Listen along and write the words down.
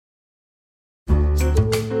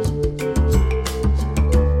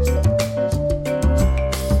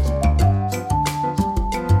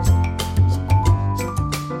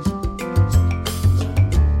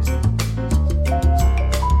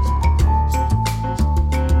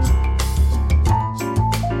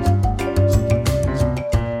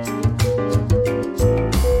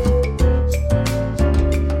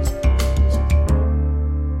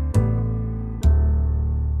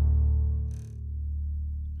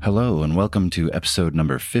Hello, and welcome to episode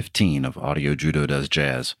number 15 of Audio Judo Does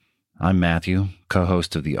Jazz. I'm Matthew,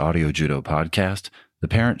 co-host of the Audio Judo podcast, the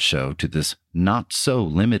parent show to this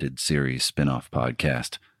not-so-limited series spin-off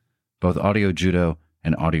podcast. Both Audio Judo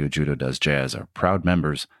and Audio Judo Does Jazz are proud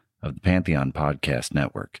members of the Pantheon Podcast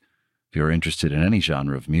Network. If you're interested in any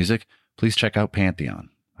genre of music, please check out Pantheon.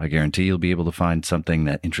 I guarantee you'll be able to find something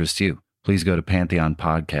that interests you. Please go to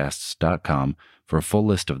pantheonpodcasts.com for a full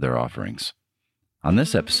list of their offerings. On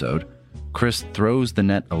this episode, Chris throws the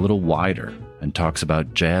net a little wider and talks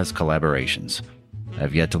about jazz collaborations.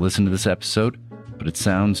 I've yet to listen to this episode, but it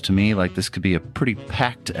sounds to me like this could be a pretty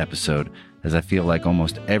packed episode, as I feel like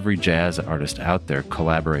almost every jazz artist out there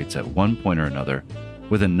collaborates at one point or another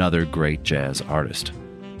with another great jazz artist.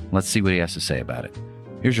 Let's see what he has to say about it.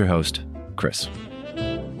 Here's your host, Chris.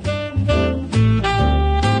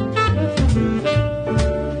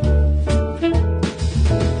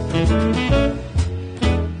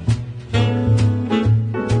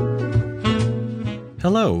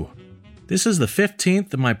 Hello. This is the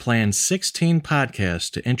 15th of my planned 16 podcasts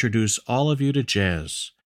to introduce all of you to jazz.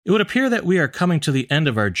 It would appear that we are coming to the end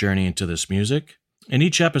of our journey into this music. In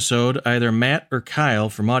each episode, either Matt or Kyle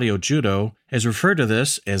from Audio Judo has referred to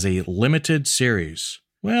this as a limited series.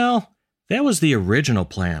 Well, that was the original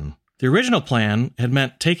plan. The original plan had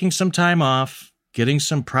meant taking some time off, getting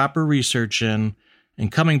some proper research in,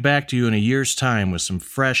 and coming back to you in a year's time with some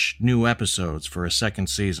fresh, new episodes for a second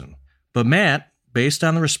season. But Matt, based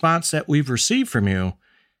on the response that we've received from you,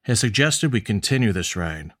 has suggested we continue this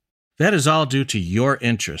ride. That is all due to your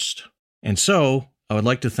interest. And so, I would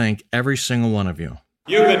like to thank every single one of you.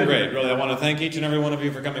 You've been great, really. I want to thank each and every one of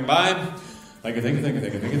you for coming by. Thank you, thank you, thank you,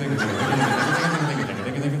 thank you, thank you,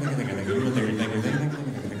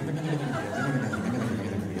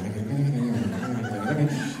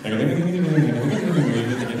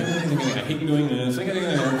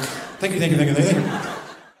 thank you, thank you, thank you.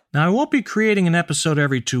 Now, I won't be creating an episode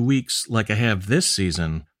every 2 weeks like I have this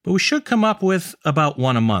season, but we should come up with about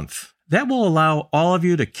one a month. That will allow all of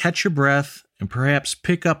you to catch your breath and perhaps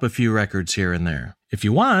pick up a few records here and there. If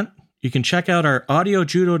you want, you can check out our Audio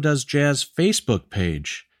Judo Does Jazz Facebook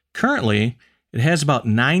page. Currently, it has about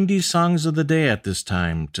 90 songs of the day at this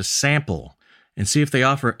time to sample and see if they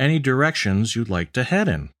offer any directions you'd like to head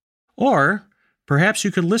in. Or perhaps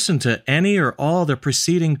you could listen to any or all the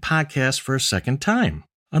preceding podcasts for a second time.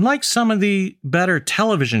 Unlike some of the better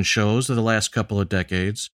television shows of the last couple of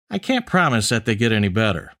decades, I can't promise that they get any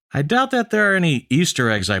better. I doubt that there are any Easter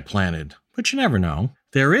eggs I planted, but you never know.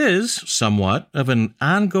 There is somewhat of an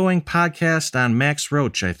ongoing podcast on Max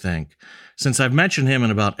Roach, I think, since I've mentioned him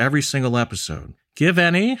in about every single episode. Give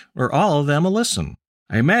any or all of them a listen.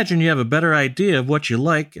 I imagine you have a better idea of what you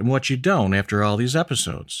like and what you don't after all these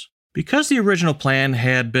episodes. Because the original plan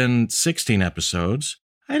had been 16 episodes,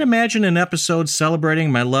 I'd imagine an episode celebrating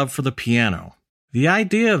my love for the piano. The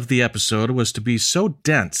idea of the episode was to be so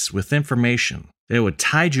dense with information that it would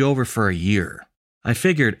tide you over for a year. I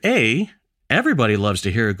figured A, everybody loves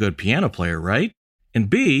to hear a good piano player, right? And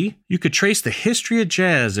B, you could trace the history of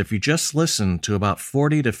jazz if you just listened to about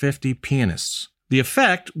 40 to 50 pianists. The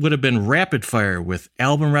effect would have been rapid fire with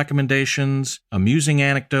album recommendations, amusing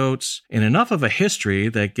anecdotes, and enough of a history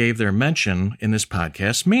that gave their mention in this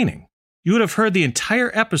podcast meaning. You would have heard the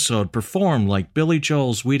entire episode performed like Billy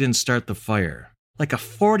Joel's We Didn't Start the Fire, like a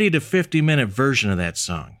 40 to 50 minute version of that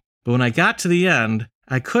song. But when I got to the end,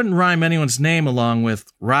 I couldn't rhyme anyone's name along with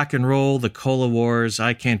Rock and Roll, The Cola Wars,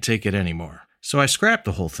 I Can't Take It Anymore. So I scrapped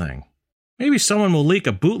the whole thing. Maybe someone will leak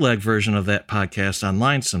a bootleg version of that podcast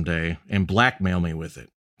online someday and blackmail me with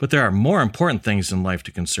it. But there are more important things in life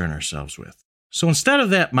to concern ourselves with. So instead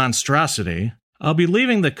of that monstrosity, I'll be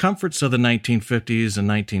leaving the comforts of the 1950s and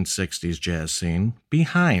 1960s jazz scene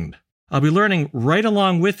behind. I'll be learning right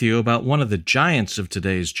along with you about one of the giants of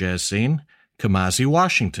today's jazz scene, Kamasi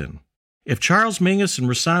Washington. If Charles Mingus and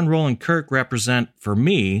Rahsaan Roland Kirk represent, for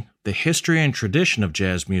me, the history and tradition of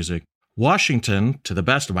jazz music, Washington, to the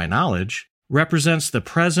best of my knowledge, represents the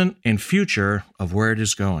present and future of where it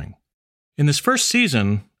is going. In this first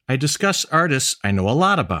season, I discuss artists I know a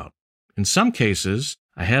lot about. In some cases,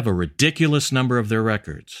 I have a ridiculous number of their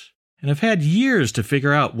records, and I've had years to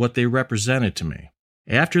figure out what they represented to me.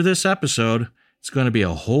 After this episode, it's going to be a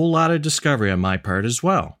whole lot of discovery on my part as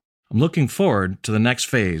well. I'm looking forward to the next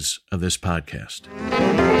phase of this podcast.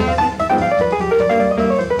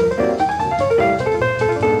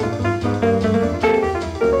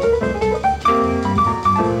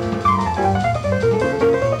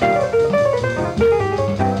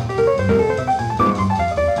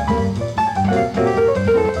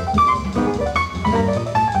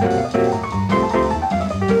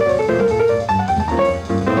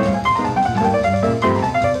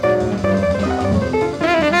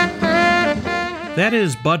 That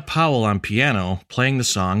is Bud Powell on piano playing the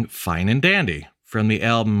song Fine and Dandy from the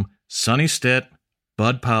album Sonny Stitt,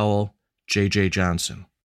 Bud Powell, J.J. Johnson.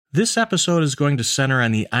 This episode is going to center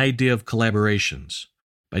on the idea of collaborations.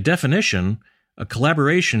 By definition, a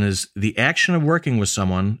collaboration is the action of working with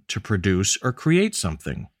someone to produce or create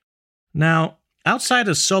something. Now, outside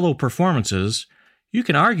of solo performances, you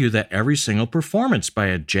can argue that every single performance by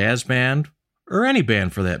a jazz band, or any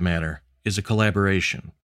band for that matter, is a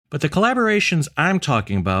collaboration. But the collaborations I'm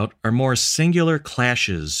talking about are more singular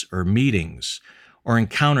clashes or meetings or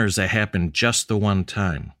encounters that happen just the one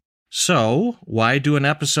time. So, why do an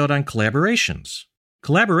episode on collaborations?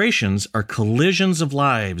 Collaborations are collisions of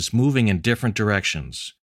lives moving in different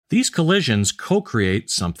directions. These collisions co-create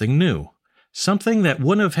something new, something that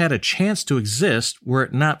wouldn't have had a chance to exist were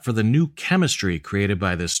it not for the new chemistry created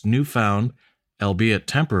by this newfound, albeit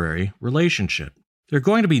temporary, relationship. There are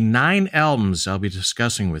going to be 9 albums I'll be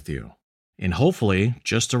discussing with you, and hopefully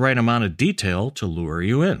just the right amount of detail to lure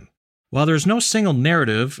you in. While there's no single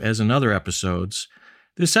narrative as in other episodes,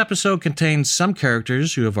 this episode contains some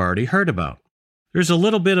characters you have already heard about. There's a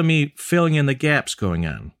little bit of me filling in the gaps going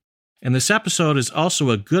on, and this episode is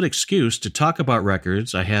also a good excuse to talk about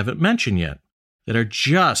records I haven't mentioned yet, that are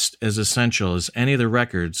just as essential as any of the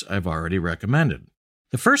records I've already recommended.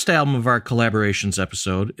 The first album of our collaborations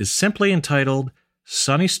episode is simply entitled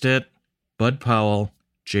Sonny Stitt, Bud Powell,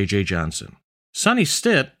 J.J. Johnson. Sonny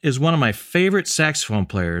Stitt is one of my favorite saxophone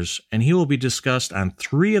players, and he will be discussed on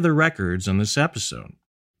 3 of the records in this episode.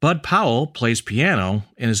 Bud Powell plays piano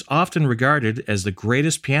and is often regarded as the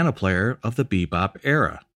greatest piano player of the bebop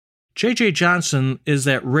era. J.J. Johnson is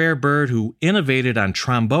that rare bird who innovated on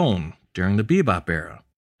trombone during the bebop era.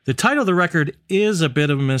 The title of the record is a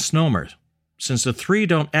bit of a misnomer, since the 3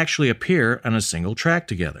 don't actually appear on a single track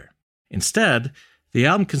together. Instead, the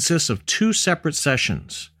album consists of 2 separate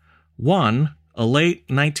sessions. One, a late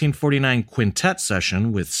 1949 quintet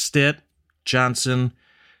session with Stitt, Johnson,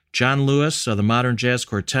 John Lewis of the Modern Jazz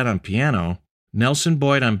Quartet on piano, Nelson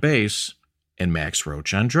Boyd on bass, and Max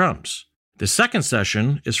Roach on drums. The second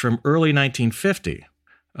session is from early 1950,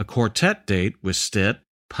 a quartet date with Stitt,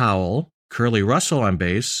 Powell, Curly Russell on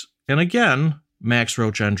bass, and again, Max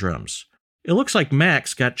Roach on drums. It looks like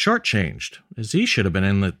Max got shortchanged, as he should have been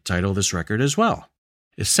in the title of this record as well.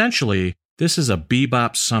 Essentially, this is a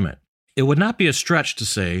bebop summit. It would not be a stretch to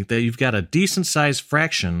say that you've got a decent-sized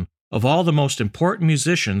fraction of all the most important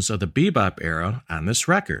musicians of the bebop era on this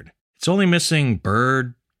record. It's only missing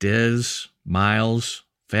Bird, Diz, Miles,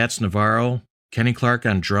 Fats Navarro, Kenny Clark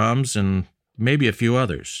on drums, and maybe a few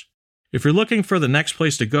others. If you're looking for the next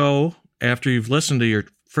place to go after you've listened to your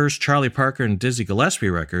first Charlie Parker and Dizzy Gillespie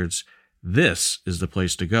records, this is the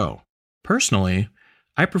place to go. Personally,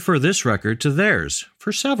 I prefer this record to theirs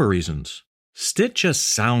for several reasons. Stitt just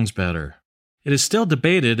sounds better. It is still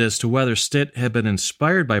debated as to whether Stitt had been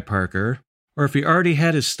inspired by Parker or if he already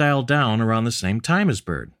had his style down around the same time as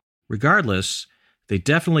Bird. Regardless, they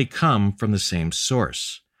definitely come from the same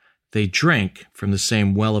source. They drink from the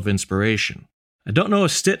same well of inspiration. I don't know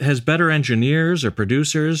if Stitt has better engineers or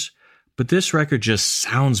producers, but this record just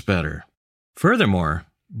sounds better. Furthermore,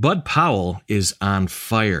 Bud Powell is on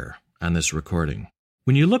fire on this recording.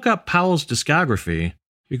 When you look up Powell's discography,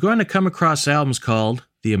 you're going to come across albums called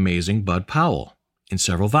The Amazing Bud Powell in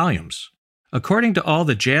several volumes. According to all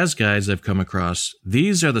the jazz guides I've come across,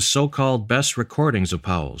 these are the so-called best recordings of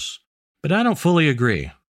Powell's. But I don't fully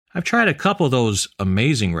agree. I've tried a couple of those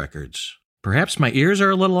amazing records. Perhaps my ears are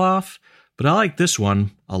a little off, but I like this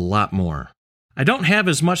one a lot more. I don't have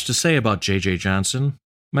as much to say about J.J. Johnson.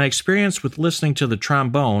 My experience with listening to the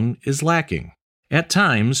trombone is lacking. At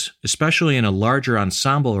times, especially in a larger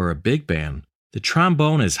ensemble or a big band, the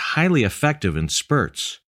trombone is highly effective in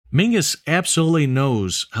spurts. Mingus absolutely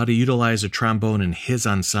knows how to utilize a trombone in his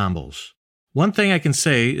ensembles. One thing I can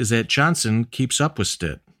say is that Johnson keeps up with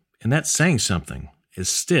Stitt, and that's saying something, as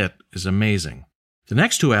Stitt is amazing. The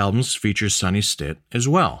next 2 albums feature Sonny Stitt as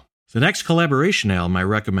well. The next collaboration album I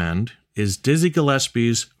recommend is Dizzy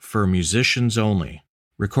Gillespie's For Musicians Only,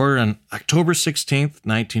 recorded on October 16,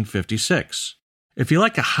 1956. If you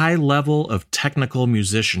like a high level of technical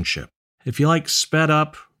musicianship, if you like sped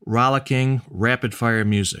up, rollicking, rapid-fire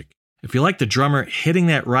music, if you like the drummer hitting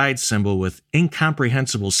that ride cymbal with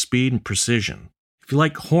incomprehensible speed and precision, if you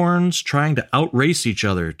like horns trying to outrace each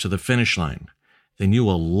other to the finish line, then you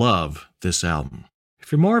will love this album.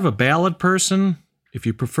 If you're more of a ballad person, if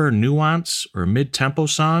you prefer nuance or mid-tempo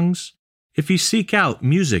songs, if you seek out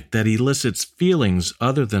music that elicits feelings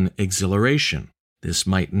other than exhilaration, this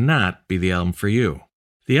might not be the album for you.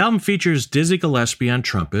 The album features Dizzy Gillespie on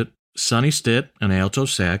trumpet, Sonny Stitt on alto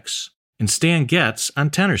sax, and Stan Getz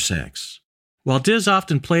on tenor sax. While Diz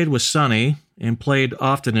often played with Sonny and played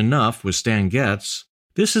often enough with Stan Getz,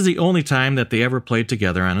 this is the only time that they ever played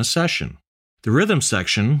together on a session. The rhythm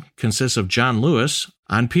section consists of John Lewis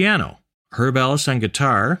on piano, Herb Ellis on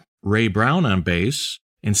guitar, Ray Brown on bass,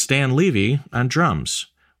 and Stan Levy on drums,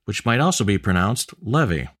 which might also be pronounced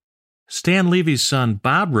Levy. Stan Levy's son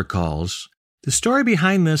Bob recalls, "The story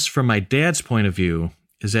behind this from my dad's point of view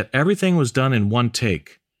is that everything was done in one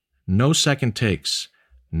take. No second takes,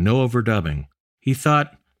 no overdubbing. He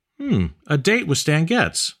thought, a date with Stan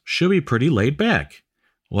Getz should be pretty laid back.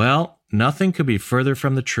 Well, nothing could be further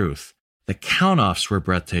from the truth. The count-offs were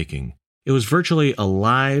breathtaking. It was virtually a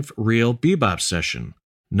live, real bebop session.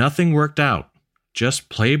 Nothing worked out. Just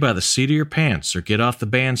play by the seat of your pants or get off the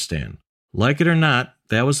bandstand. Like it or not,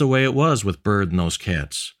 that was the way it was with Bird and those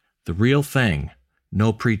cats. The real thing.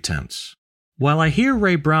 No pretense." While I hear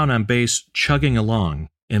Ray Brown on bass chugging along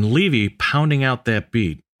and Levy pounding out that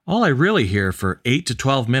beat, all I really hear for 8 to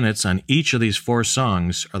 12 minutes on each of these 4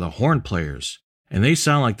 songs are the horn players, and they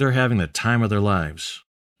sound like they're having the time of their lives.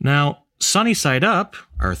 Now, Sunny Side Up,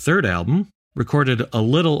 our third album, recorded a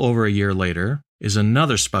little over a year later, is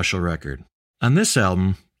another special record. On this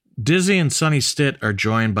album, Dizzy and Sonny Stitt are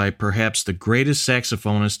joined by perhaps the greatest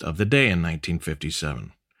saxophonist of the day in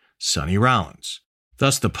 1957, Sonny Rollins.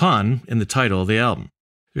 Thus the pun in the title of the album.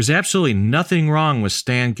 There's absolutely nothing wrong with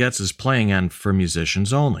Stan Getz's playing on For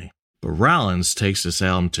Musicians Only, but Rollins takes this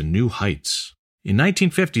album to new heights. In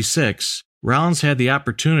 1956, Rollins had the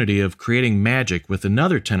opportunity of creating magic with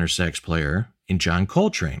another tenor sax player in John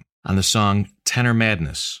Coltrane on the song Tenor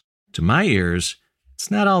Madness. To my ears, it's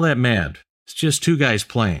not all that mad. It's just 2 guys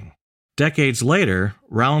playing. Decades later,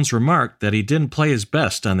 Rollins remarked that he didn't play his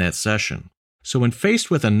best on that session. So when faced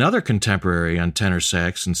with another contemporary on tenor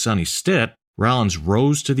sax and Sonny Stitt, Rollins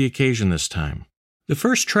rose to the occasion this time. The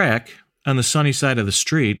first track, On the Sunny Side of the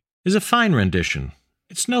Street, is a fine rendition.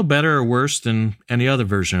 It's no better or worse than any other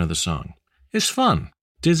version of the song. It's fun.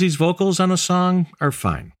 Dizzy's vocals on the song are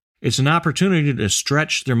fine. It's an opportunity to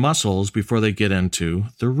stretch their muscles before they get into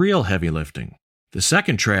the real heavy lifting. The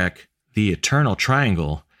second track, The Eternal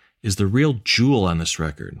Triangle, is the real jewel on this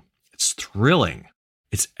record. It's thrilling.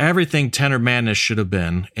 It's everything Tenor Madness should have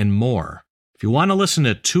been, and more. If you want to listen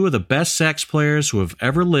to 2 of the best sax players who have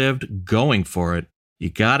ever lived going for it, you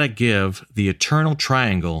gotta give The Eternal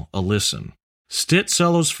Triangle a listen. Stitt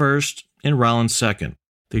solos first, and Rollins second.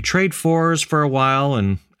 They trade 4s for a while,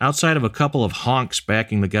 and outside of a couple of honks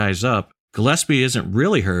backing the guys up, Gillespie isn't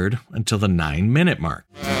really heard until the 9-minute mark.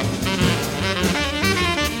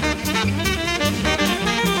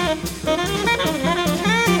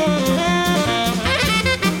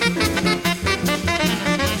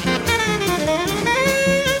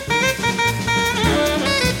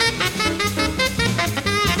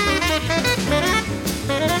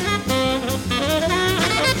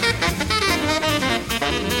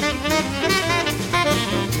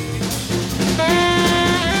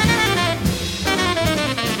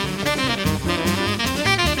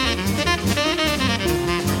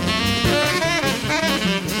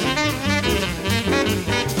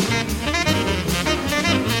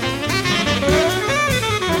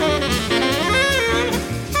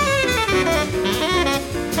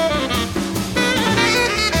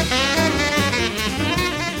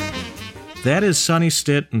 That is Sonny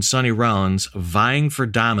Stitt and Sonny Rollins vying for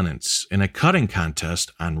dominance in a cutting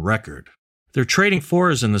contest on record. They're trading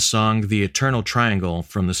 4s in the song The Eternal Triangle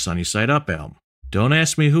from the Sunny Side Up album. Don't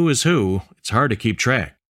ask me who is who, it's hard to keep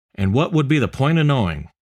track. And what would be the point of knowing?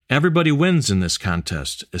 Everybody wins in this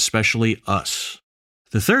contest, especially us.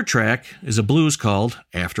 The third track is a blues called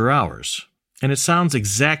After Hours, and it sounds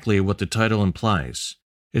exactly what the title implies.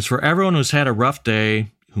 It's for everyone who's had a rough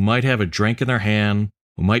day, who might have a drink in their hand,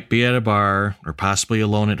 who might be at a bar, or possibly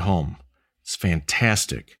alone at home. It's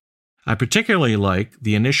fantastic. I particularly like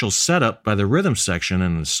the initial setup by the rhythm section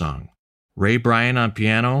in the song. Ray Bryan on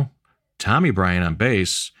piano, Tommy Bryan on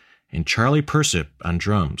bass, and Charlie Persip on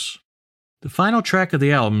drums. The final track of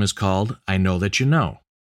the album is called I Know That You Know.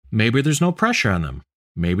 Maybe there's no pressure on them.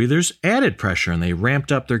 Maybe there's added pressure and they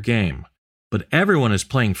ramped up their game. But everyone is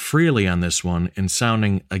playing freely on this one and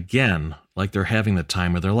sounding, again, like they're having the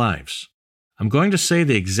time of their lives. I'm going to say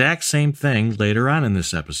the exact same thing later on in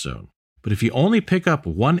this episode. But if you only pick up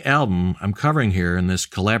one album I'm covering here in this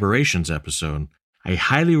collaborations episode, I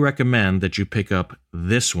highly recommend that you pick up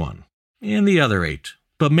this one and the other 8,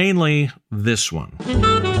 but mainly this one.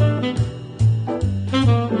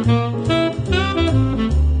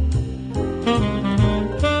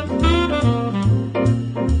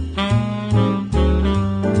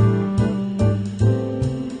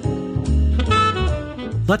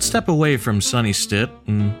 Let's step away from sunny Stitt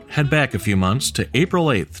and head back a few months to April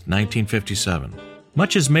 8th, 1957.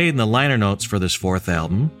 Much is made in the liner notes for this fourth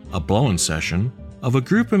album, A Blowin' Session, of a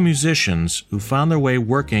group of musicians who found their way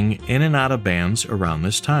working in and out of bands around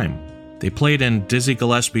this time. They played in Dizzy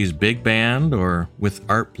Gillespie's big band, or with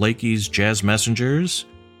Art Blakey's Jazz Messengers,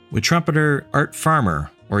 with trumpeter Art Farmer,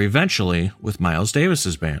 or eventually with Miles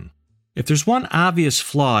Davis's band. If there's one obvious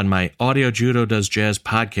flaw in my Audio Judo Does Jazz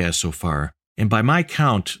podcast so far, and by my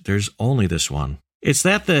count, there's only this one, it's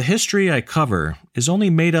that the history I cover is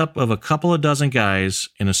only made up of a couple of dozen guys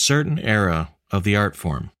in a certain era of the art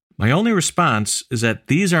form. My only response is that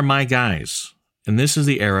these are my guys, and this is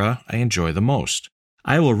the era I enjoy the most.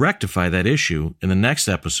 I will rectify that issue in the next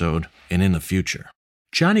episode and in the future.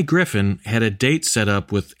 Johnny Griffin had a date set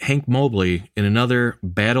up with Hank Mobley in another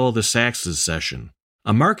Battle of the Saxes session,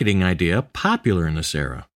 a marketing idea popular in this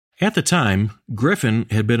era. At the time, Griffin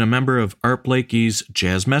had been a member of Art Blakey's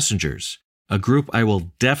Jazz Messengers, a group I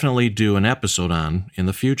will definitely do an episode on in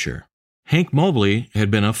the future. Hank Mobley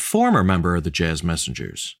had been a former member of the Jazz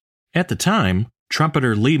Messengers. At the time,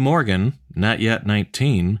 trumpeter Lee Morgan, not yet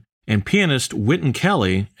 19, and pianist Wynton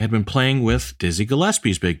Kelly had been playing with Dizzy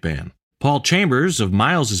Gillespie's big band. Paul Chambers of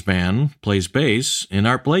Miles's band plays bass, and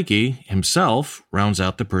Art Blakey himself rounds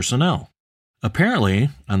out the personnel. Apparently,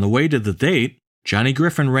 on the way to the date, Johnny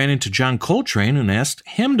Griffin ran into John Coltrane and asked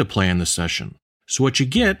him to play in the session. So what you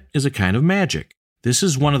get is a kind of magic. This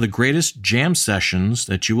is one of the greatest jam sessions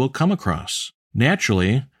that you will come across.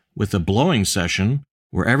 Naturally, with a blowing session,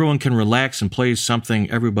 where everyone can relax and play something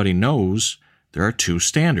everybody knows, there are two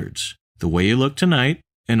standards: The Way You Look Tonight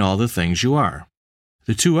and All the Things You Are.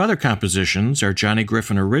 The two other compositions are Johnny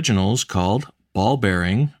Griffin originals called Ball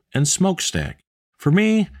Bearing and Smokestack. For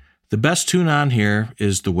me, the best tune on here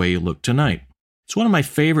is The Way You Look Tonight. It's one of my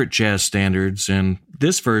favorite jazz standards, and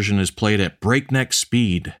this version is played at breakneck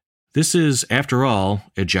speed. This is, after all,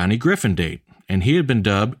 a Johnny Griffin date, and he had been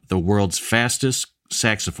dubbed the world's fastest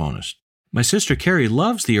saxophonist. My sister Carrie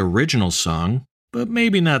loves the original song, but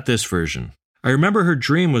maybe not this version. I remember her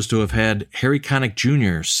dream was to have had Harry Connick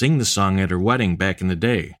Jr. sing the song at her wedding back in the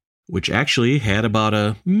day, which actually had about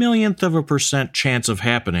 0.01% chance of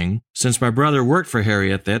happening since my brother worked for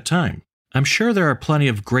Harry at that time. I'm sure there are plenty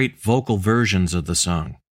of great vocal versions of the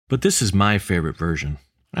song, but this is my favorite version.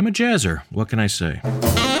 I'm a jazzer, what can I say?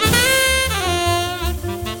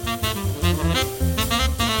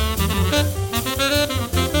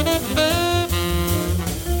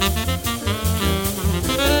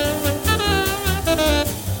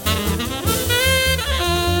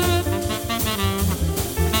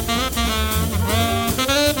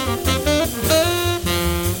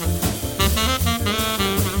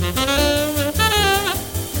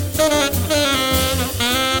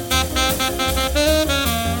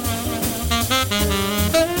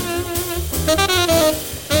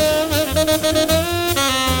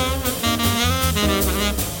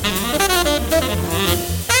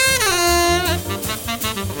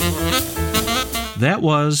 That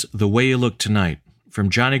was The Way You Look Tonight,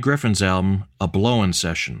 from Johnny Griffin's album, A Blowin'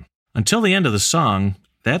 Session. Until the end of the song,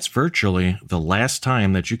 that's virtually the last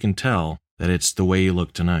time that you can tell that it's The Way You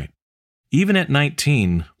Look Tonight. Even at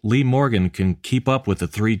 19, Lee Morgan can keep up with the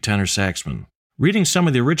three tenor saxmen. Reading some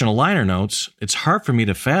of the original liner notes, it's hard for me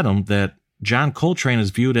to fathom that John Coltrane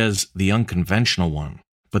is viewed as the unconventional one.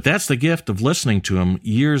 But that's the gift of listening to him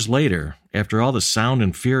years later, after all the sound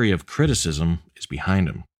and fury of criticism is behind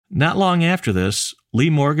him. Not long after this, Lee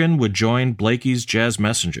Morgan would join Blakey's Jazz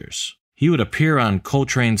Messengers. He would appear on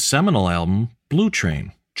Coltrane's seminal album, Blue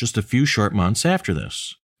Train, just a few short months after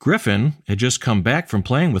this. Griffin had just come back from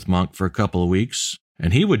playing with Monk for a couple of weeks,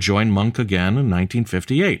 and he would join Monk again in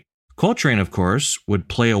 1958. Coltrane, of course, would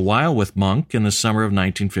play a while with Monk in the summer of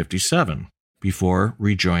 1957, before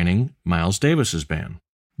rejoining Miles Davis's band.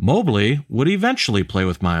 Mobley would eventually play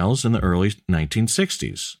with Miles in the early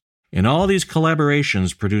 1960s. And all these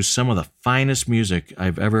collaborations produced some of the finest music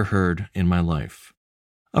I've ever heard in my life.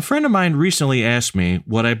 A friend of mine recently asked me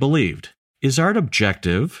what I believed. Is art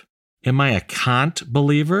objective? Am I a Kant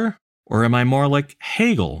believer? Or am I more like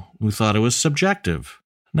Hegel, who thought it was subjective?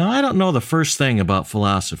 Now, I don't know the first thing about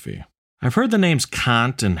philosophy. I've heard the names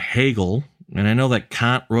Kant and Hegel, and I know that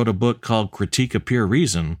Kant wrote a book called Critique of Pure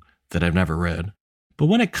Reason that I've never read. But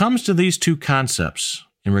when it comes to these two concepts,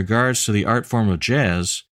 in regards to the art form of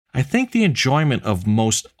jazz, I think the enjoyment of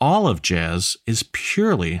most all of jazz is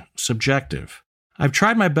purely subjective. I've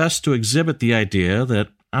tried my best to exhibit the idea that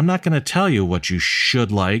I'm not going to tell you what you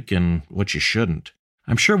should like and what you shouldn't.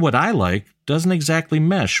 I'm sure what I like doesn't exactly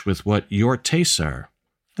mesh with what your tastes are.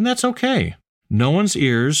 And that's okay. No one's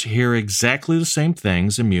ears hear exactly the same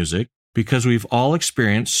things in music, because we've all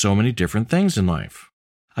experienced so many different things in life.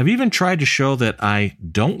 I've even tried to show that I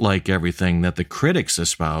don't like everything that the critics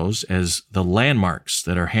espouse as the landmarks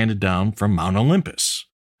that are handed down from Mount Olympus.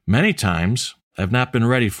 Many times, I've not been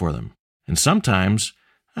ready for them. And sometimes,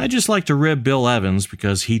 I just like to rib Bill Evans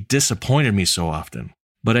because he disappointed me so often.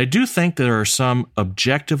 But I do think there are some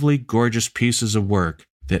objectively gorgeous pieces of work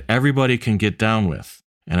that everybody can get down with.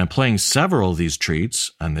 And I'm playing several of these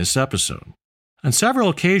treats on this episode. On several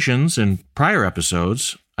occasions in prior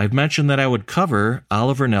episodes, I've mentioned that I would cover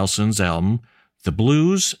Oliver Nelson's album, The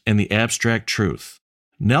Blues and the Abstract Truth.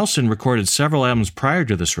 Nelson recorded several albums prior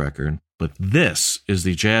to this record, but this is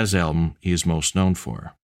the jazz album he is most known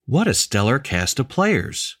for. What a stellar cast of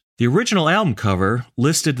players! The original album cover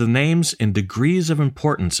listed the names in degrees of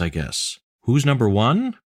importance, I guess. Who's number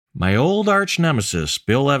 1? My old arch nemesis,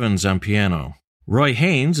 Bill Evans on piano. Roy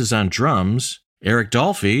Haynes is on drums. Eric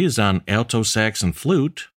Dolphy is on alto sax and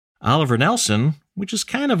flute. Oliver Nelson, which is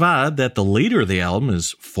kind of odd that the leader of the album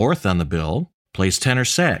is 4th on the bill, plays tenor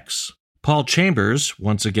sax. Paul Chambers,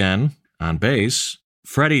 once again, on bass.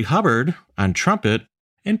 Freddie Hubbard on trumpet.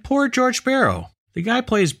 And poor George Barrow. The guy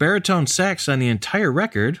plays baritone sax on the entire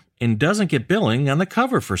record and doesn't get billing on the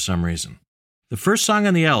cover for some reason. The first song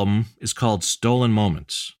on the album is called Stolen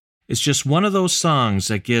Moments. It's just one of those songs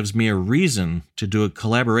that gives me a reason to do a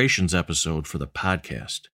collaborations episode for the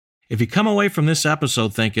podcast. If you come away from this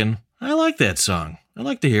episode thinking, I like that song, I'd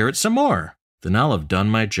like to hear it some more, then I'll have done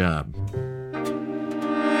my job.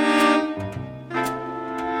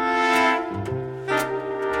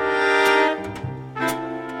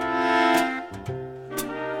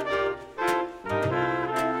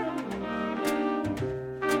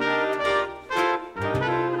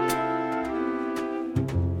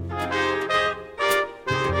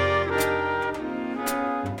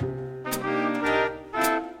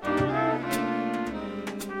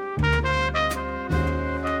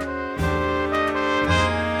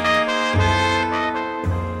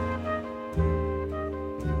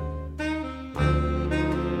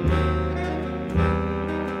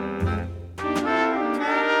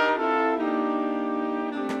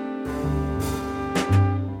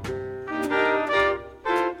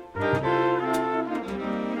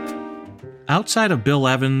 Outside of Bill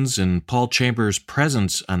Evans and Paul Chambers'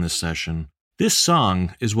 presence on this session, this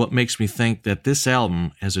song is what makes me think that this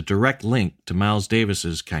album has a direct link to Miles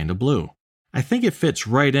Davis's Kinda Blue. I think it fits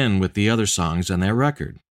right in with the other songs on that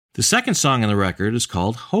record. The second song on the record is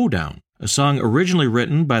called Hoedown, a song originally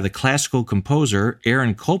written by the classical composer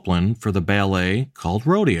Aaron Copland for the ballet called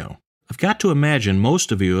Rodeo. I've got to imagine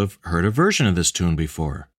most of you have heard a version of this tune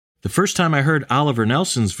before. The first time I heard Oliver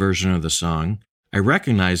Nelson's version of the song, I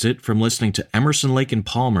recognized it from listening to Emerson, Lake and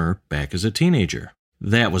Palmer back as a teenager.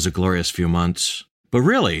 That was a glorious few months. But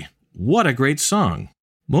really, what a great song.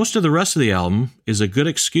 Most of the rest of the album is a good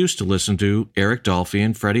excuse to listen to Eric Dolphy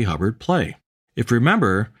and Freddie Hubbard play. If you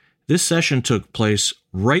remember, this session took place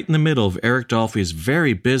right in the middle of Eric Dolphy's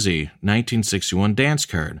very busy 1961 dance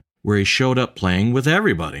card, where he showed up playing with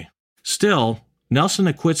everybody. Still, Nelson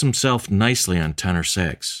acquits himself nicely on tenor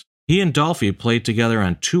sax. He and Dolphy played together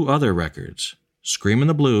on 2 other records, Screamin'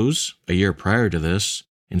 the Blues, a year prior to this,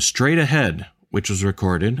 and Straight Ahead, which was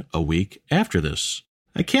recorded a week after this.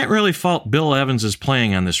 I can't really fault Bill Evans'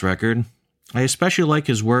 playing on this record. I especially like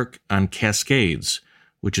his work on Cascades,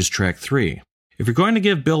 which is track 3. If you're going to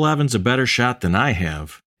give Bill Evans a better shot than I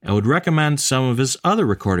have, I would recommend some of his other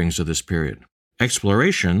recordings of this period.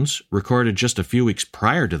 Explorations, recorded just a few weeks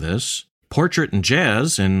prior to this, Portrait in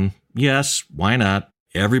Jazz, and yes, why not,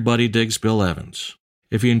 Everybody Digs Bill Evans.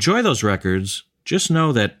 If you enjoy those records, just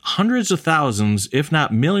know that hundreds of thousands, if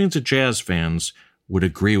not millions of jazz fans would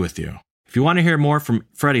agree with you. If you want to hear more from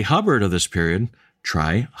Freddie Hubbard of this period,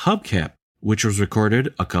 try Hubcap, which was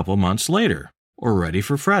recorded a couple months later, or Ready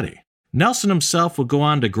for Freddie. Nelson himself would go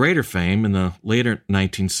on to greater fame in the later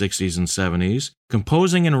 1960s and 70s,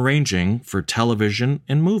 composing and arranging for television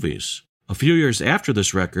and movies. A few years after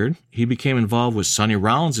this record, he became involved with Sonny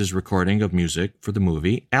Rollins' recording of music for the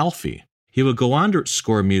movie Alfie. He would go on to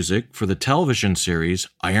score music for the television series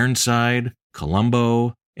Ironside,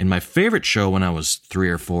 Columbo, and my favorite show when I was 3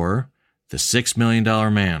 or 4, The $6 Million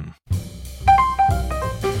Man.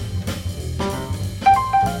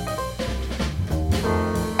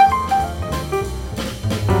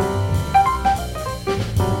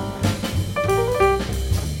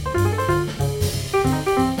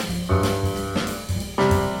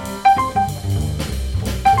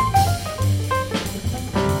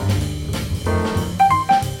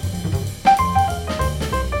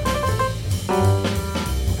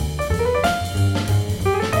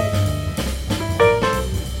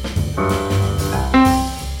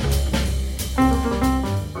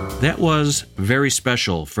 That was Very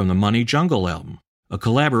Special from the Money Jungle album, a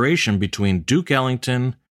collaboration between Duke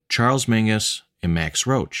Ellington, Charles Mingus, and Max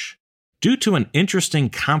Roach. Due to an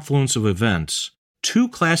interesting confluence of events, 2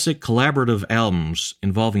 classic collaborative albums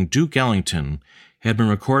involving Duke Ellington had been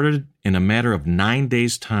recorded in a matter of 9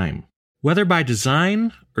 days' time. Whether by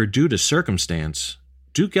design or due to circumstance,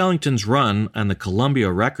 Duke Ellington's run on the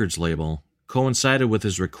Columbia Records label coincided with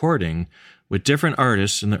his recording with different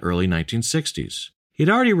artists in the early 1960s. He'd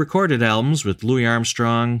already recorded albums with Louis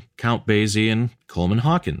Armstrong, Count Basie, and Coleman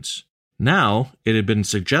Hawkins. Now, it had been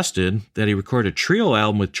suggested that he record a trio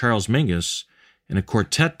album with Charles Mingus and a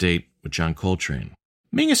quartet date with John Coltrane.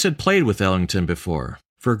 Mingus had played with Ellington before.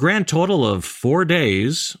 For a grand total of 4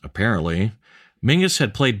 days, apparently, Mingus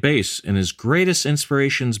had played bass in his Greatest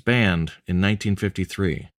Inspirations band in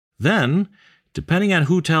 1953. Then, depending on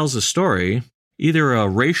who tells the story, either a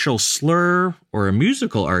racial slur or a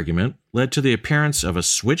musical argument led to the appearance of a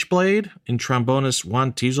switchblade in trombonist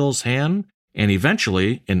Juan Tiesel's hand, and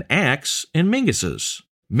eventually an axe in Mingus's.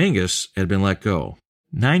 Mingus had been let go.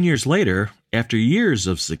 9 years later, after years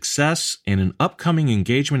of success and an upcoming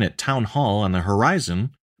engagement at Town Hall on the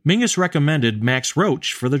horizon, Mingus recommended Max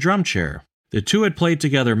Roach for the drum chair. The two had played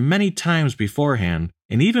together many times beforehand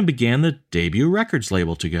and even began the debut records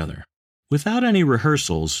label together. Without any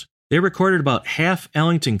rehearsals, they recorded about half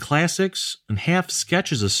Ellington classics and half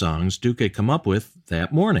sketches of songs Duke had come up with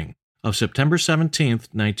that morning of September 17th,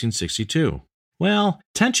 1962. Well,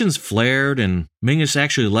 tensions flared and Mingus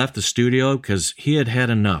actually left the studio because he had had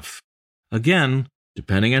enough. Again,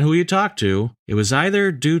 depending on who you talk to, it was either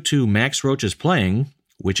due to Max Roach's playing,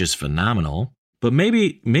 which is phenomenal, but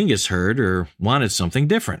maybe Mingus heard or wanted something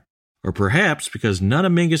different, or perhaps because none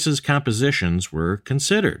of Mingus's compositions were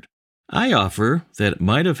considered. I offer that it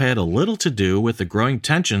might have had a little to do with the growing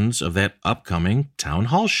tensions of that upcoming Town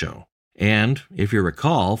Hall show. And, if you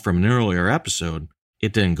recall from an earlier episode,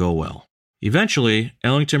 it didn't go well. Eventually,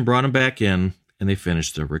 Ellington brought him back in, and they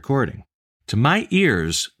finished the recording. To my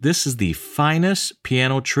ears, this is the finest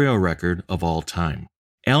piano trio record of all time.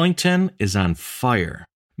 Ellington is on fire.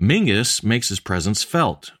 Mingus makes his presence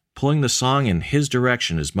felt, pulling the song in his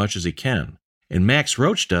direction as much as he can. And Max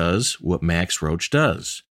Roach does what Max Roach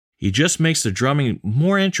does. He just makes the drumming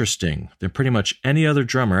more interesting than pretty much any other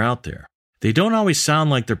drummer out there. They don't always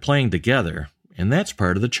sound like they're playing together, and that's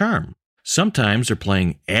part of the charm. Sometimes they're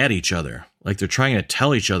playing at each other, like they're trying to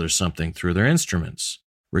tell each other something through their instruments.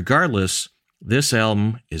 Regardless, this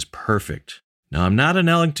album is perfect. Now, I'm not an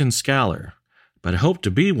Ellington scholar, but I hope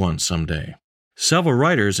to be one someday. Several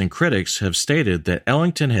writers and critics have stated that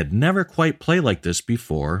Ellington had never quite played like this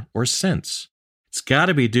before or since. It's got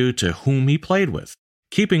to be due to whom he played with.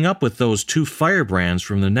 Keeping up with those two firebrands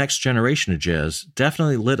from the next generation of jazz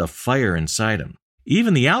definitely lit a fire inside him.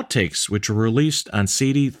 Even the outtakes, which were released on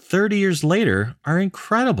CD 30 years later, are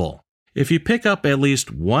incredible. If you pick up at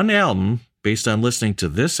least one album based on listening to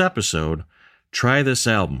this episode, try this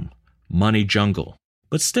album, Money Jungle.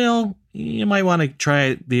 But still, you might want to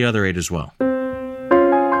try the other 8 as well.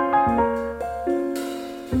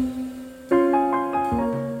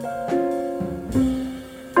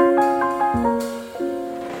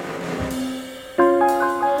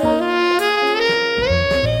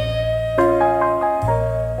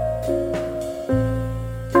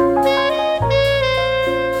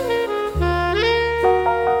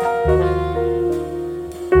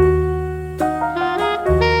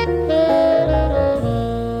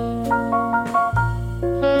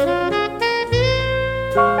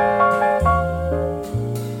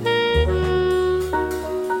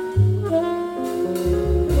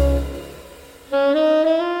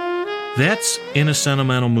 That's In a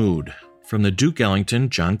Sentimental Mood from the Duke Ellington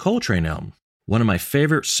John Coltrane album, one of my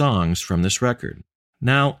favorite songs from this record.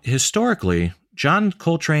 Now, historically, John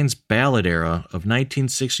Coltrane's ballad era of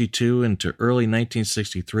 1962 into early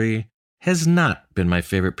 1963 has not been my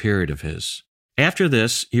favorite period of his. After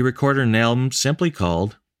this, he recorded an album simply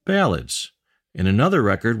called Ballads, and another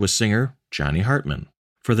record with singer Johnny Hartman.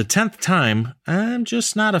 For the 10th time, I'm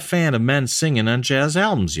just not a fan of men singing on jazz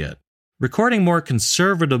albums yet. Recording more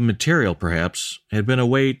conservative material, perhaps, had been a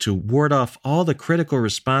way to ward off all the critical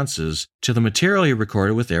responses to the material he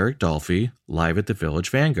recorded with Eric Dolphy live at the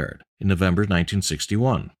Village Vanguard in November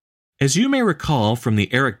 1961. As you may recall from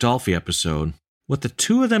the Eric Dolphy episode, what the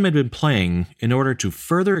two of them had been playing in order to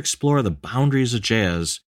further explore the boundaries of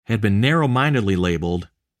jazz had been narrow-mindedly labeled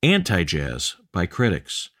anti-jazz by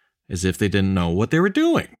critics, as if they didn't know what they were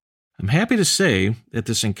doing. I'm happy to say that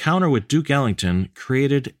this encounter with Duke Ellington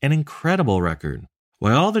created an incredible record.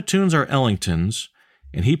 While all the tunes are Ellington's,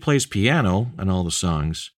 and he plays piano on all the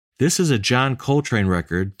songs, this is a John Coltrane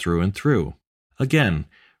record through and through. Again,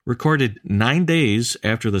 recorded 9 days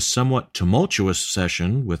after the somewhat tumultuous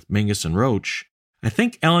session with Mingus and Roach, I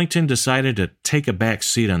think Ellington decided to take a back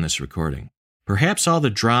seat on this recording. Perhaps all the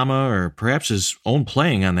drama, or perhaps his own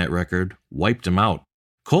playing on that record, wiped him out.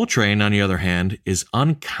 Coltrane, on the other hand, is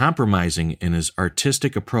uncompromising in his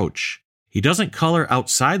artistic approach. He doesn't color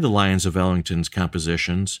outside the lines of Ellington's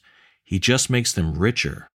compositions, he just makes them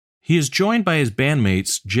richer. He is joined by his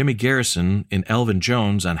bandmates Jimmy Garrison and Elvin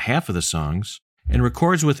Jones on half of the songs, and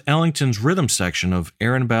records with Ellington's rhythm section of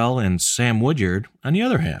Aaron Bell and Sam Woodyard on the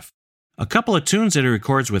other half. A couple of tunes that he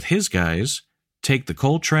records with his guys, Take the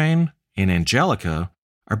Coltrane and Angelica,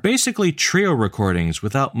 are basically trio recordings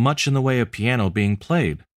without much in the way of piano being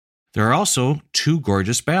played. There are also 2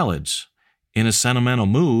 gorgeous ballads, In a Sentimental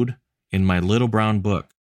Mood and My Little Brown Book.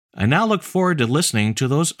 I now look forward to listening to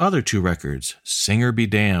those other 2 records, Singer Be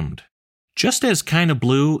Damned. Just as Kinda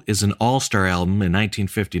Blue is an all-star album in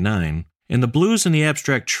 1959, and The Blues and the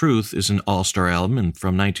Abstract Truth is an all-star album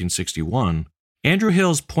from 1961, Andrew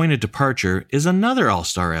Hill's Point of Departure is another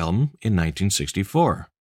all-star album in 1964.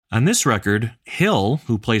 On this record, Hill,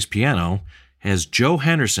 who plays piano, has Joe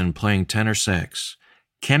Henderson playing tenor sax,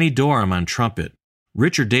 Kenny Dorham on trumpet,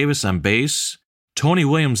 Richard Davis on bass, Tony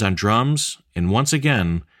Williams on drums, and once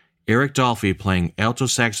again, Eric Dolphy playing alto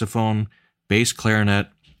saxophone, bass clarinet,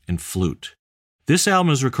 and flute. This album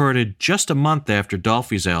was recorded just a month after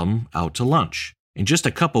Dolphy's album, Out to Lunch, and just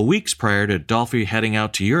a couple weeks prior to Dolphy heading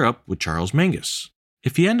out to Europe with Charles Mingus.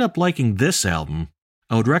 If you end up liking this album,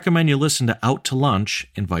 I would recommend you listen to Out to Lunch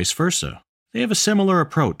and vice versa. They have a similar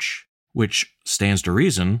approach, which stands to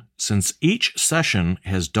reason since each session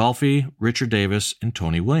has Dolphy, Richard Davis, and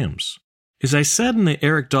Tony Williams. As I said in the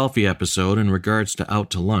Eric Dolphy episode in regards to Out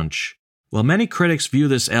to Lunch, while many critics view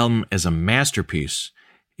this album as a masterpiece,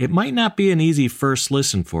 it might not be an easy first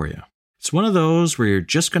listen for you. It's one of those where you're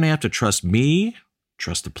just going to have to trust me,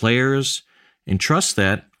 trust the players, and trust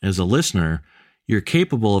that, as a listener, you're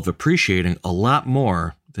capable of appreciating a lot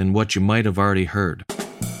more than what you might have already heard.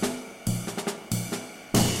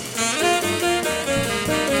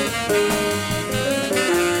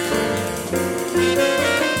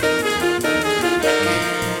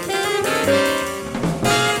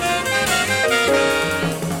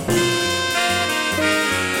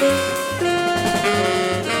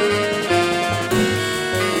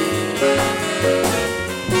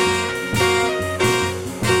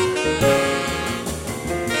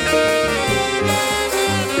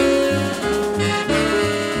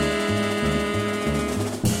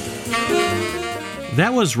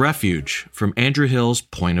 That was Refuge from Andrew Hill's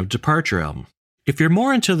Point of Departure album. If you're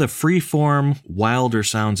more into the free-form, wilder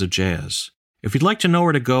sounds of jazz, if you'd like to know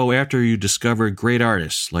where to go after you discover great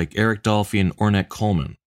artists like Eric Dolphy and Ornette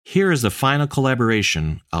Coleman, here is the final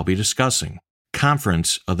collaboration I'll be discussing,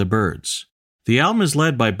 Conference of the Birds. The album is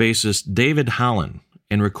led by bassist David Holland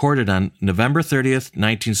and recorded on November 30th,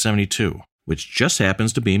 1972, which just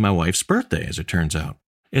happens to be my wife's birthday, as it turns out.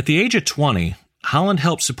 At the age of 20, Holland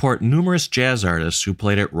helped support numerous jazz artists who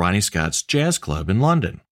played at Ronnie Scott's Jazz Club in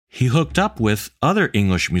London. He hooked up with other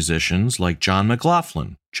English musicians like John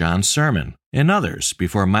McLaughlin, John Sermon, and others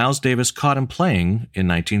before Miles Davis caught him playing in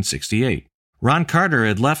 1968. Ron Carter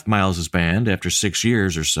had left Miles's band after 6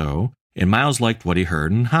 years or so, and Miles liked what he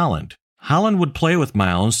heard in Holland. Holland would play with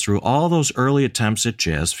Miles through all those early attempts at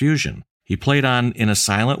jazz fusion. He played on In a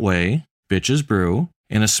Silent Way, Bitches Brew,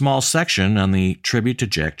 and a small section on the Tribute to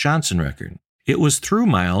Jack Johnson record. It was through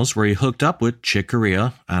Miles where he hooked up with Chick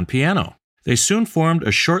Corea on piano. They soon formed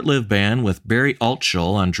a short-lived band with Barry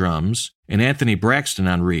Altschul on drums and Anthony Braxton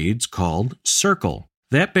on reeds called Circle.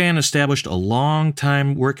 That band established a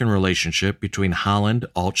long-time working relationship between Holland,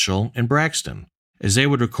 Altschul, and Braxton, as they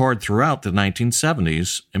would record throughout the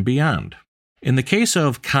 1970s and beyond. In the case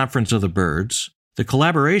of Conference of the Birds, the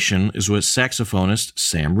collaboration is with saxophonist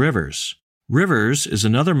Sam Rivers. Rivers is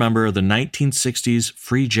another member of the 1960s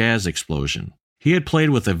free jazz explosion. He had played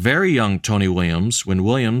with a very young Tony Williams when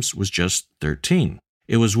Williams was just 13.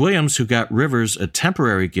 It was Williams who got Rivers a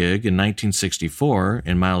temporary gig in 1964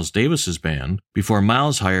 in Miles Davis's band before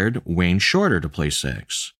Miles hired Wayne Shorter to play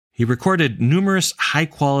sax. He recorded numerous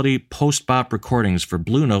high-quality post-bop recordings for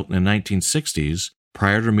Blue Note in the 1960s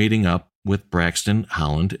prior to meeting up with Braxton,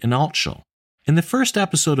 Holland, and Altschul. In the first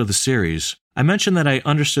episode of the series, I mentioned that I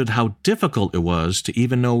understood how difficult it was to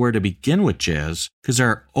even know where to begin with jazz because there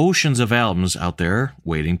are oceans of albums out there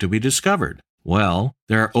waiting to be discovered. Well,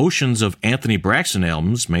 there are oceans of Anthony Braxton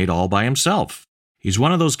albums made all by himself. He's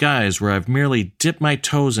one of those guys where I've merely dipped my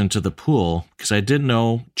toes into the pool because I didn't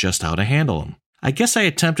know just how to handle him. I guess I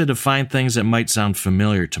attempted to find things that might sound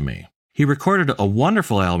familiar to me. He recorded a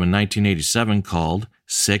wonderful album in 1987 called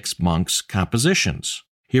Six Monks Compositions.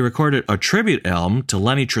 He recorded a tribute album to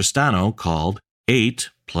Lenny Tristano called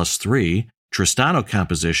 8+3 Tristano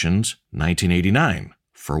Compositions 1989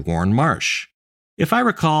 for Warren Marsh. If I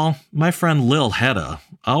recall, my friend Lil Hedda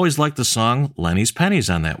always liked the song Lenny's Pennies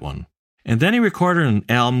on that one. And then he recorded an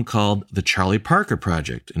album called The Charlie Parker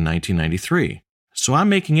Project in 1993. So I'm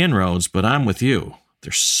making inroads, but I'm with you.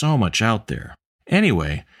 There's so much out there.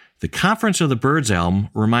 Anyway, the Conference of the Birds album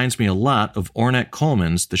reminds me a lot of Ornette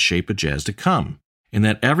Coleman's The Shape of Jazz to Come, in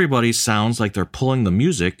that everybody sounds like they're pulling the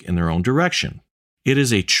music in their own direction. It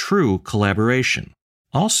is a true collaboration.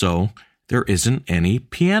 Also, there isn't any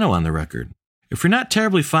piano on the record. If you're not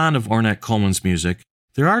terribly fond of Ornette Coleman's music,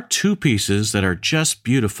 there are two pieces that are just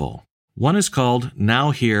beautiful. One is called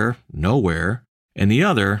Now Here, Nowhere, and the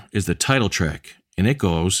other is the title track, and it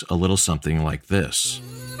goes a little something like this.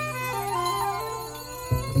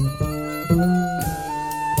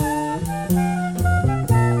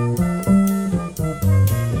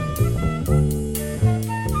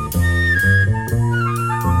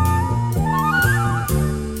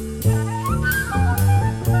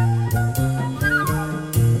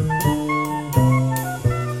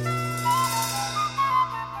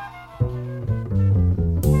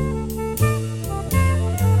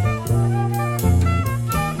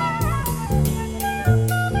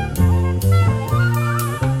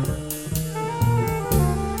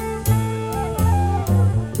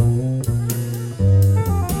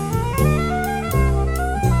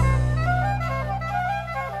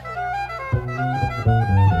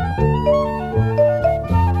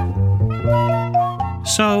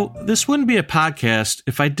 So, this wouldn't be a podcast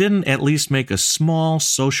if I didn't at least make a small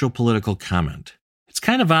social-political comment. It's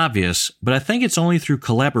kind of obvious, but I think it's only through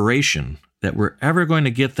collaboration that we're ever going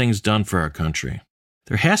to get things done for our country.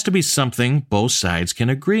 There has to be something both sides can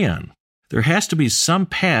agree on. There has to be some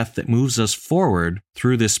path that moves us forward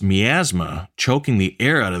through this miasma choking the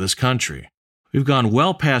air out of this country. We've gone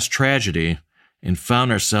well past tragedy and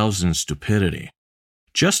found ourselves in stupidity.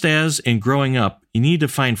 Just as, in growing up, you need to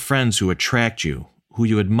find friends who attract you, who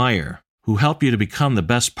you admire, who help you to become the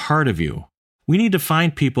best part of you. We need to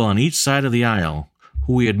find people on each side of the aisle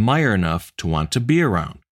who we admire enough to want to be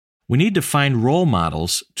around. We need to find role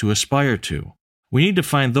models to aspire to. We need to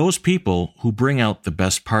find those people who bring out the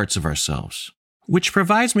best parts of ourselves. Which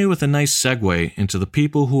provides me with a nice segue into the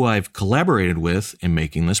people who I've collaborated with in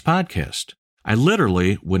making this podcast. I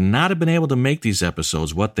literally would not have been able to make these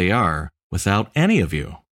episodes what they are without any of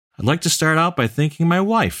you. I'd like to start out by thanking my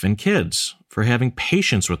wife and kids for having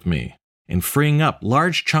patience with me and freeing up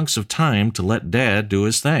large chunks of time to let Dad do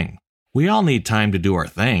his thing. We all need time to do our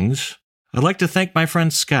things. I'd like to thank my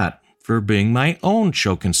friend Scott for being my own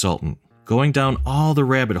show consultant, going down all the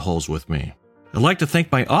rabbit holes with me. I'd like to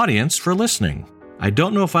thank my audience for listening. I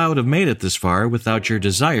don't know if I would have made it this far without your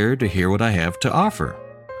desire to hear what I have to offer.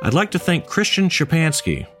 I'd like to thank Christian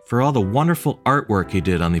Shapansky for all the wonderful artwork he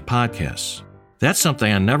did on the podcasts. That's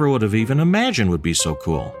something I never would have even imagined would be so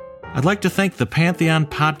cool. I'd like to thank the Pantheon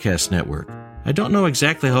Podcast Network. I don't know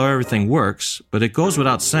exactly how everything works, but it goes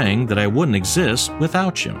without saying that I wouldn't exist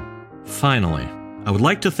without you. Finally, I would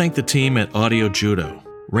like to thank the team at Audio Judo,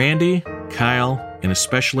 Randy, Kyle, and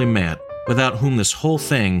especially Matt, without whom this whole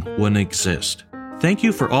thing wouldn't exist. Thank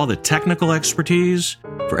you for all the technical expertise,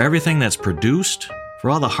 for everything that's produced, for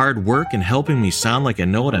all the hard work in helping me sound like I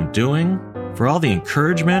know what I'm doing, for all the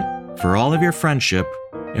encouragement, for all of your friendship,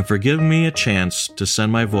 and for giving me a chance to send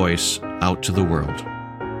my voice out to the world.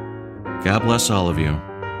 God bless all of you.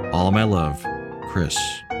 All of my love, Chris.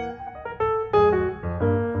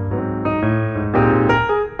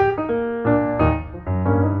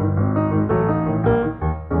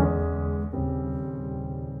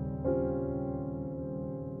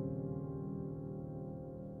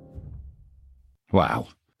 Wow.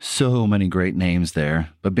 So many great names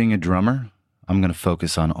there. But being a drummer, I'm going to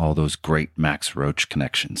focus on all those great Max Roach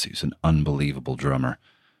connections. He's an unbelievable drummer.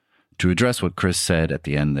 To address what Chris said at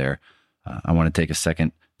the end there, I want to take a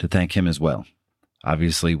second to thank him as well.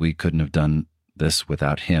 Obviously, we couldn't have done this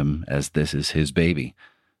without him, as this is his baby.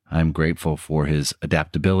 I'm grateful for his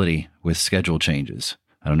adaptability with schedule changes.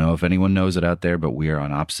 I don't know if anyone knows it out there, but we are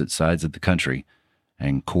on opposite sides of the country,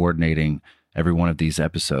 and coordinating every one of these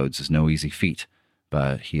episodes is no easy feat,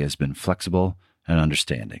 but he has been flexible and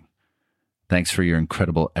understanding. Thanks for your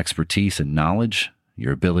incredible expertise and knowledge,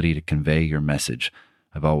 your ability to convey your message.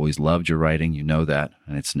 I've always loved your writing, you know that,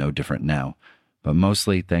 and it's no different now. But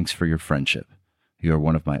mostly, thanks for your friendship. You are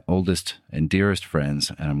one of my oldest and dearest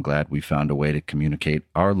friends, and I'm glad we found a way to communicate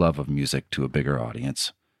our love of music to a bigger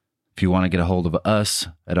audience. If you want to get a hold of us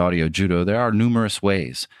at Audio Judo, there are numerous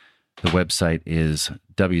ways. The website is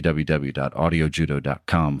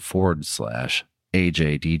www.audiojudo.com/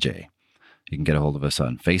 AJDJ. You can get a hold of us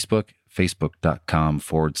on Facebook,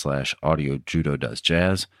 facebook.com/Audio Judo Does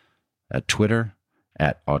Jazz, at Twitter,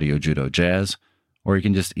 at Audio Judo Jazz, or you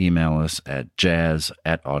can just email us at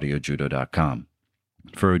jazz@audiojudo.com.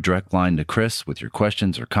 For a direct line to Chris with your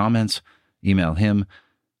questions or comments, email him,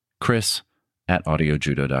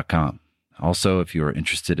 chris@audiojudo.com. Also, if you are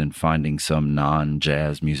interested in finding some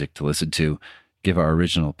non-jazz music to listen to, give our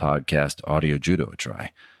original podcast, Audio Judo, a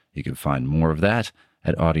try. You can find more of that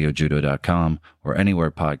at audiojudo.com or anywhere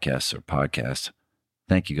podcasts are podcasts.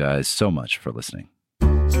 Thank you guys so much for listening.